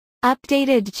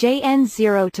Updated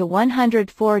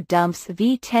JN0-104 dumps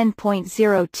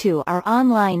V10.02 are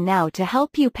online now to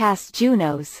help you pass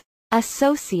Junos,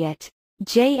 Associate,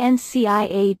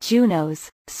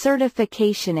 JNCIA-Junos,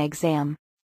 certification exam.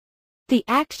 The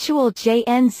actual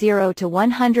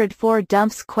JN0-104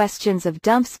 dumps questions of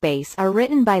DumpsBase are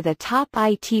written by the top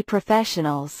IT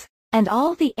professionals, and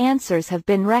all the answers have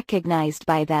been recognized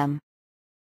by them.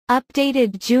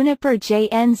 Updated Juniper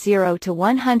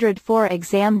JN0-104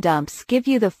 exam dumps give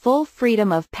you the full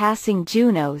freedom of passing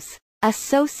Junos,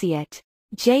 Associate,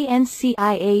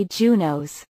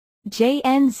 JNCIA-Junos,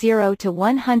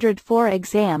 JN0-104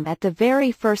 exam at the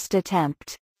very first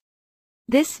attempt.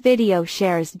 This video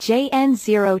shares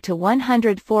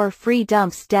JN0-104 free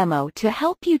dumps demo to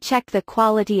help you check the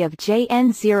quality of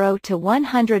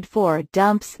JN0-104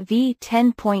 dumps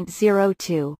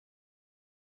V10.02.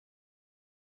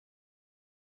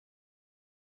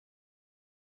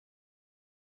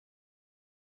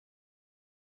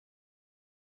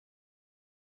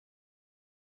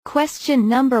 Question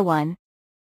number 1.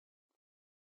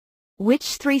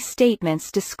 Which three statements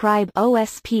describe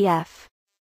OSPF?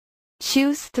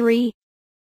 Choose 3.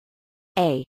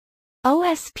 A.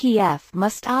 OSPF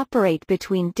must operate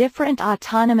between different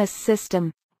autonomous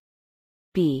systems.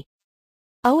 B.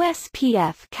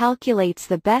 OSPF calculates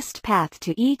the best path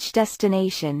to each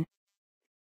destination.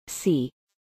 C.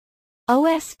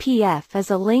 OSPF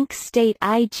is a link state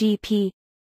IGP.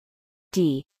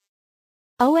 D.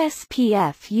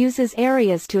 OSPF uses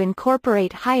areas to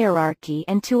incorporate hierarchy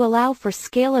and to allow for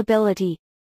scalability.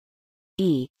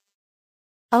 E.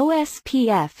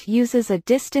 OSPF uses a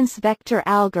distance vector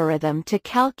algorithm to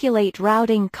calculate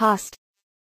routing cost.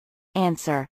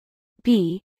 Answer: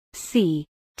 B, C,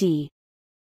 D.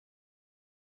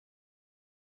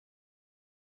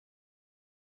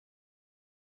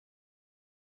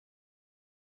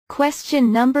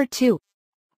 Question number 2.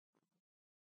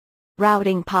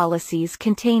 Routing policies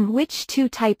contain which two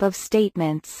type of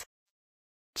statements?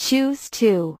 Choose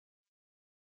 2.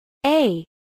 A.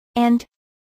 And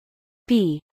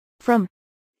B. From.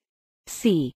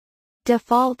 C.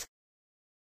 Default.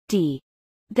 D.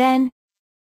 Then.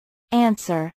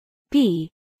 Answer: B,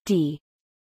 D.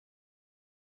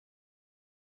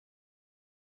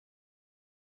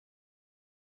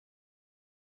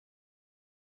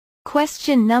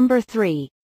 Question number 3.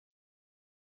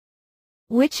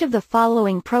 Which of the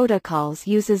following protocols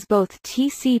uses both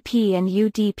TCP and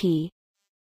UDP?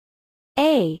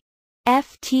 A.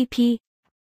 FTP.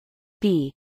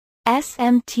 B.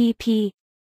 SMTP.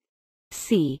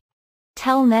 C.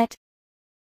 Telnet.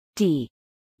 D.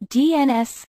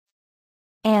 DNS.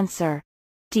 Answer: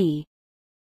 D.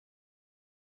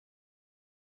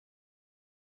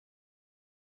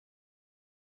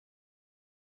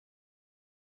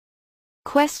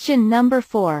 Question number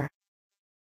 4.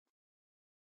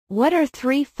 What are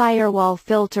 3 firewall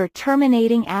filter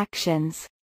terminating actions?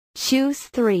 Choose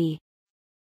 3.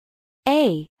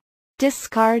 A.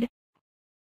 Discard.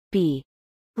 B.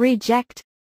 Reject.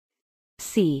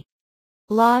 C.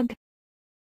 Log.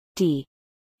 D.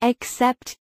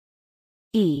 Accept.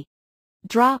 E.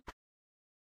 Drop.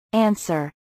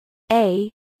 Answer: A,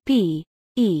 B,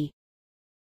 E.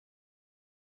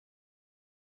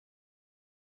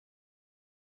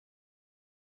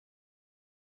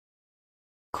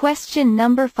 Question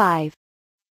number 5.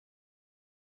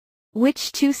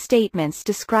 Which two statements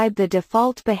describe the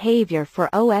default behavior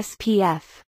for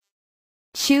OSPF?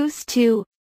 Choose 2.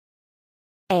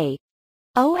 A.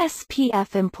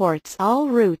 OSPF imports all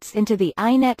routes into the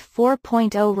INET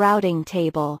 4.0 routing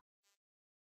table.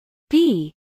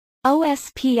 B.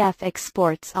 OSPF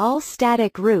exports all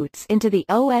static routes into the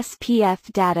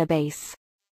OSPF database.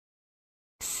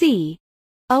 C.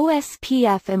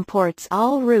 OSPF imports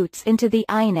all routes into the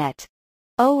INET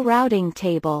O routing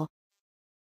table.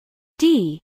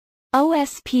 D.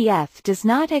 OSPF does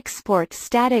not export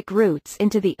static routes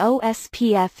into the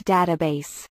OSPF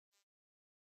database.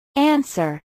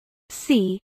 Answer: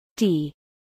 C, D.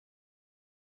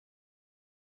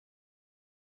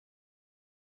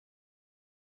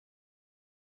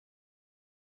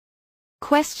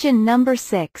 Question number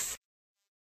 6.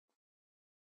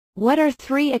 What are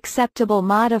 3 acceptable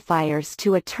modifiers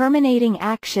to a terminating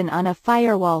action on a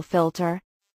firewall filter?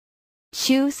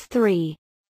 Choose 3.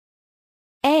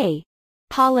 A.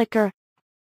 Polycur.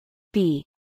 B.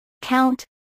 Count.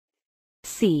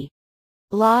 C.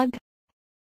 Log.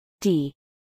 D.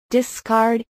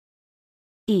 Discard.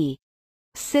 E.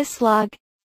 Syslog.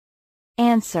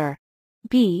 Answer: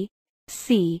 B,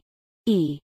 C,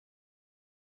 E.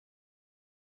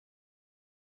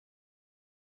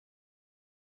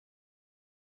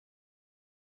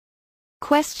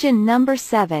 Question number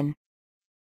 7.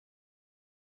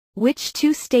 Which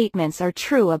two statements are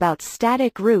true about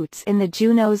static routes in the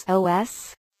Junos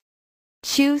OS?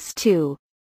 Choose 2.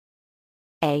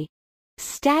 A.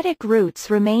 Static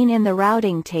routes remain in the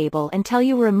routing table until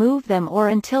you remove them or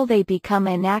until they become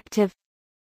inactive.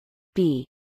 B.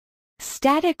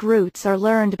 Static routes are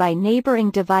learned by neighboring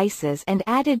devices and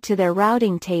added to their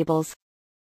routing tables.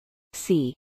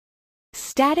 C.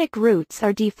 Static routes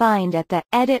are defined at the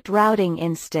edit routing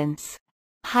instance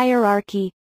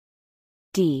hierarchy.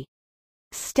 D.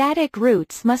 Static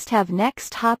routes must have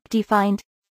next hop defined.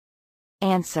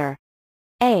 Answer.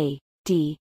 A.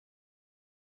 D.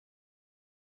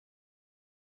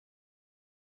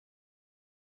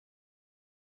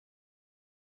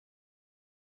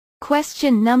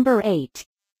 Question number 8.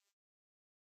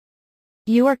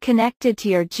 You are connected to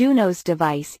your Junos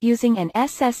device using an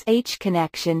SSH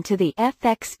connection to the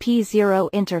FXP0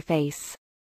 interface.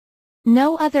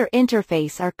 No other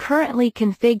interface are currently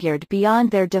configured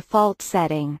beyond their default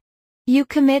setting. You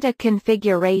commit a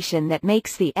configuration that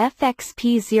makes the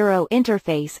FXP0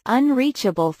 interface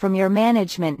unreachable from your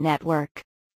management network.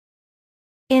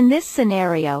 In this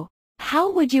scenario,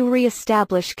 how would you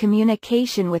re-establish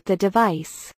communication with the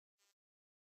device?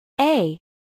 A.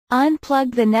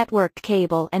 Unplug the network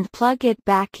cable and plug it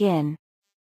back in.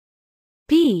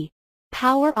 B.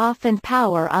 Power off and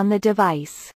power on the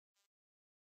device.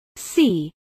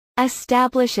 C.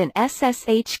 Establish an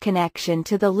SSH connection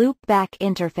to the loopback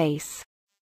interface.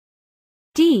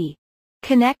 D.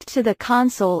 Connect to the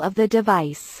console of the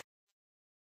device.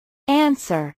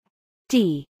 Answer.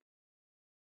 D.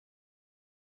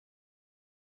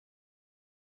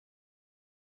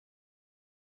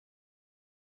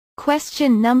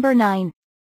 Question number 9.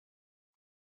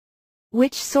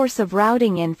 Which source of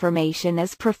routing information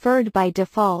is preferred by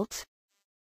default?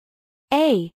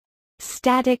 A.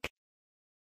 Static.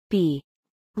 B.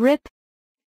 RIP.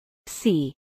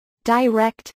 C.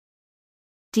 Direct.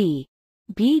 D.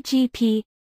 BGP.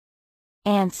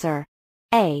 Answer.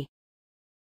 A.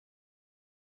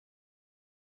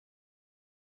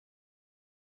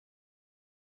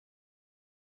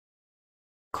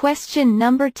 Question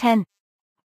number 10.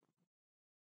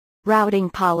 Routing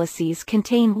policies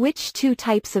contain which two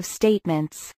types of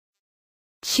statements?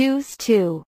 Choose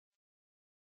 2.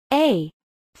 A.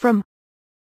 From.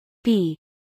 B.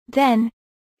 Then.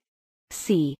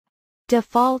 C.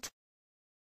 Default.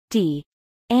 D.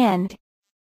 And.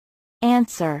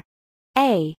 Answer.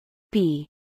 A. B.